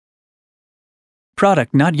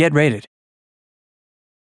Product not yet rated.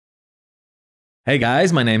 Hey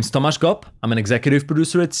guys, my name's Tomasz Gop. I'm an executive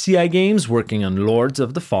producer at CI Games working on Lords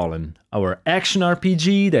of the Fallen, our action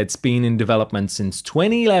RPG that's been in development since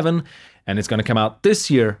 2011 and it's going to come out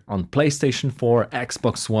this year on PlayStation 4,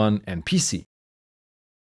 Xbox One and PC.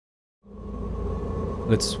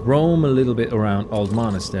 Let's roam a little bit around Old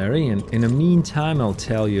Monastery, and in the meantime I'll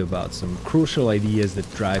tell you about some crucial ideas that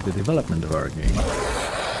drive the development of our game.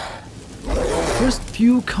 First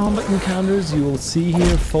few combat encounters you will see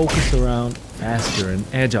here focus around faster and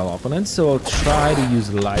agile opponents, so I'll try to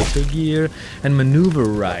use lighter gear and maneuver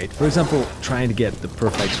right. For example, trying to get the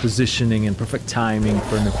perfect positioning and perfect timing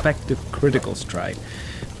for an effective critical strike.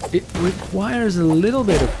 It requires a little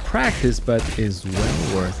bit of practice, but is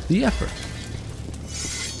well worth the effort.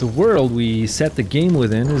 The world we set the game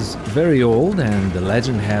within is very old, and the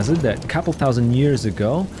legend has it that a couple thousand years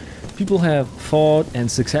ago, people have fought and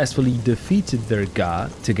successfully defeated their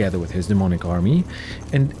god together with his demonic army,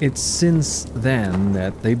 and it's since then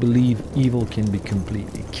that they believe evil can be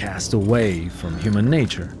completely cast away from human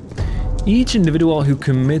nature. Each individual who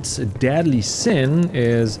commits a deadly sin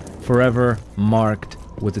is forever marked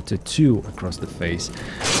with a tattoo across the face,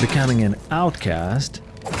 becoming an outcast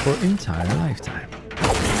for an entire lifetime.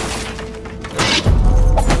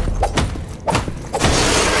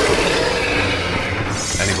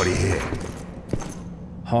 Anybody here?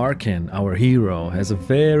 Harkin, our hero, has a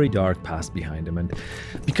very dark past behind him, and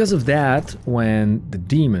because of that, when the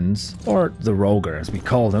demons, or the Roger as we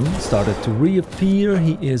call them, started to reappear,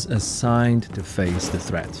 he is assigned to face the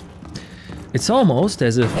threat. It's almost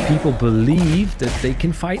as if people believe that they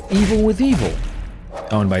can fight evil with evil.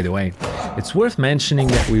 Oh, and by the way, it's worth mentioning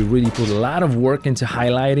that we really put a lot of work into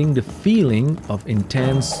highlighting the feeling of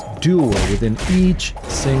intense duel within each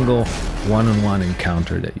single one-on-one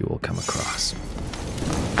encounter that you will come across.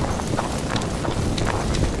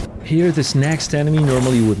 Here, this next enemy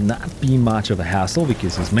normally would not be much of a hassle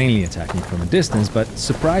because he's mainly attacking from a distance, but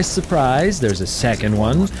surprise, surprise, there's a second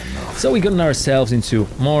one. So we gotten ourselves into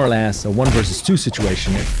more or less a 1 versus 2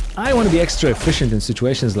 situation. If I want to be extra efficient in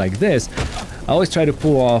situations like this, I always try to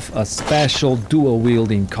pull off a special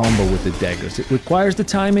dual-wielding combo with the daggers. It requires the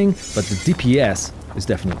timing, but the DPS is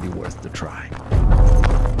definitely worth the try.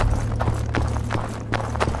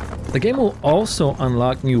 The game will also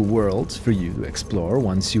unlock new worlds for you to explore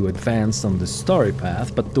once you advance on the story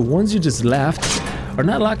path, but the ones you just left are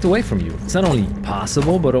not locked away from you. It's not only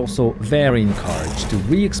possible, but also very encouraged to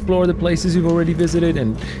re-explore the places you've already visited,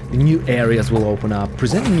 and the new areas will open up,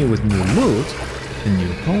 presenting you with new loot and new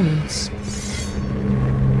opponents.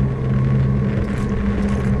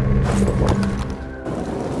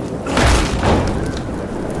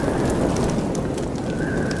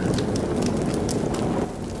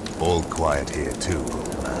 All quiet here too,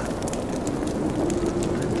 old man.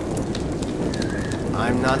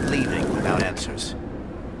 I'm not leaving without answers.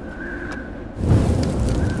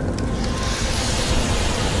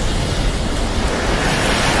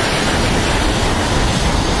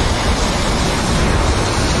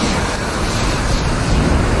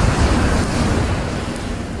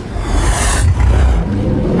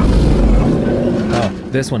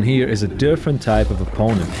 This one here is a different type of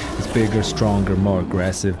opponent. He's bigger, stronger, more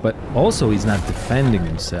aggressive, but also he's not defending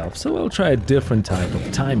himself, so we'll try a different type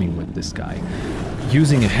of timing with this guy,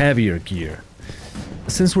 using a heavier gear.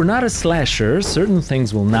 Since we're not a slasher, certain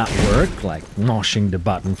things will not work, like mashing the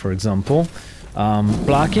button, for example.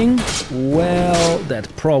 Blocking, well,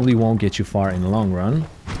 that probably won't get you far in the long run.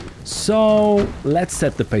 So let's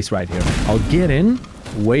set the pace right here. I'll get in,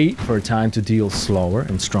 wait for a time to deal slower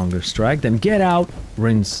and stronger strike, then get out,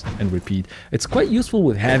 rinse and repeat. It's quite useful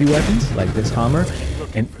with heavy weapons like this hammer,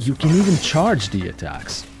 and you can even charge the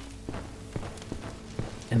attacks.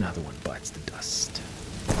 Another one bites the dust.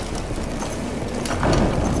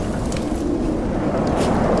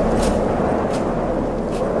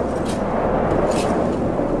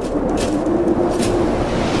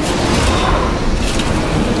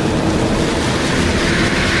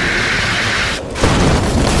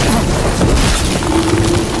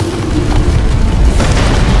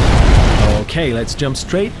 Okay, let's jump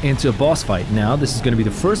straight into a boss fight now. This is going to be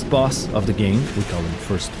the first boss of the game. We call him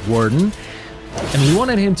First Warden. And we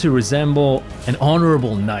wanted him to resemble an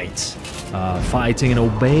honorable knight, fighting and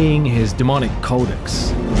obeying his demonic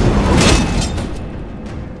codex.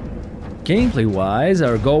 Gameplay-wise,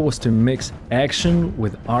 our goal was to mix action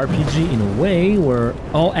with RPG in a way where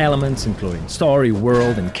all elements, including story,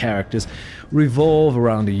 world, and characters, revolve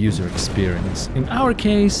around the user experience. In our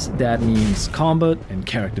case, that means combat and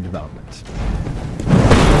character development.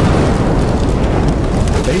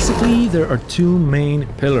 Basically, there are two main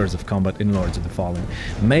pillars of combat in Lords of the Fallen: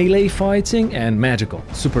 melee fighting and magical,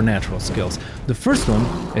 supernatural skills. The first one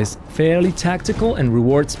is fairly tactical and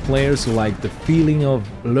rewards players who like the feeling of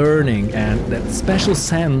learning and that special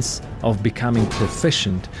sense of becoming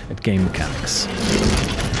proficient at game mechanics.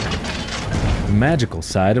 The magical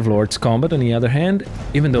side of Lord's combat, on the other hand,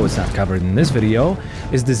 even though it's not covered in this video,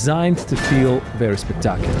 is designed to feel very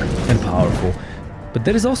spectacular and powerful. But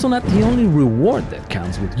that is also not the only reward that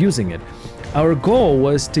counts with using it. Our goal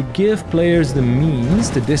was to give players the means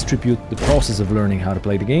to distribute the process of learning how to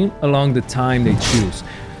play the game along the time they choose.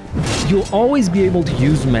 You'll always be able to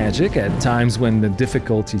use magic at times when the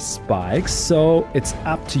difficulty spikes, so it's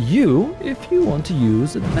up to you if you want to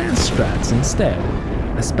use advanced strats instead,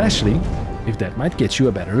 especially if that might get you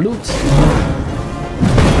a better loot.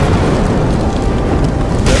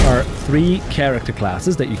 There are 3 character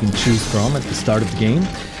classes that you can choose from at the start of the game: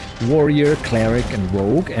 Warrior, Cleric and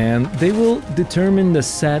Rogue, and they will determine the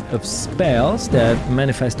set of spells that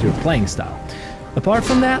manifest your playing style. Apart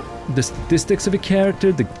from that, the statistics of a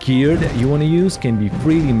character, the gear that you want to use, can be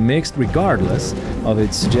freely mixed regardless of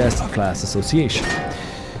its suggested class association.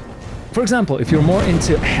 For example, if you're more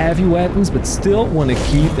into heavy weapons but still want to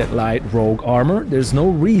keep that light rogue armor, there's no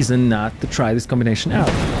reason not to try this combination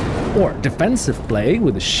out. Or defensive play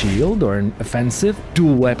with a shield or an offensive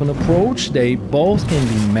dual weapon approach, they both can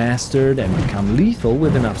be mastered and become lethal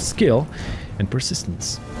with enough skill and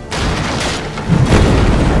persistence.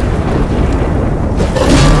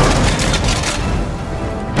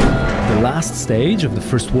 The last stage of the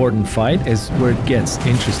first Warden fight is where it gets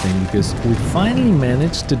interesting, because we finally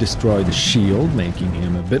managed to destroy the shield, making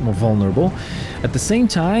him a bit more vulnerable. At the same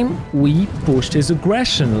time, we pushed his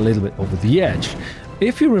aggression a little bit over the edge.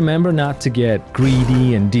 If you remember not to get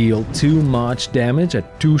greedy and deal too much damage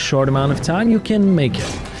at too short amount of time, you can make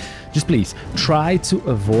it. Just please try to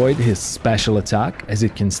avoid his special attack, as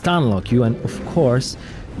it can stun lock you, and of course,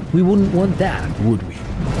 we wouldn't want that, would we?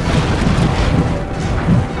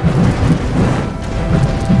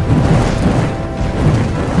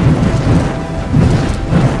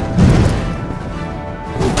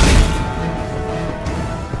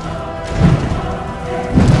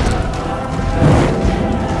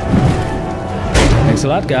 Thanks a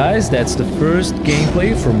lot, guys. That's the first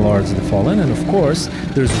gameplay from Lords of the Fallen, and of course,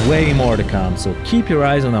 there's way more to come, so keep your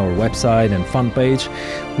eyes on our website and fun page.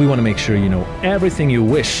 We want to make sure you know everything you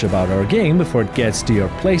wish about our game before it gets to your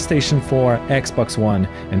PlayStation 4, Xbox One,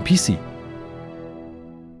 and PC.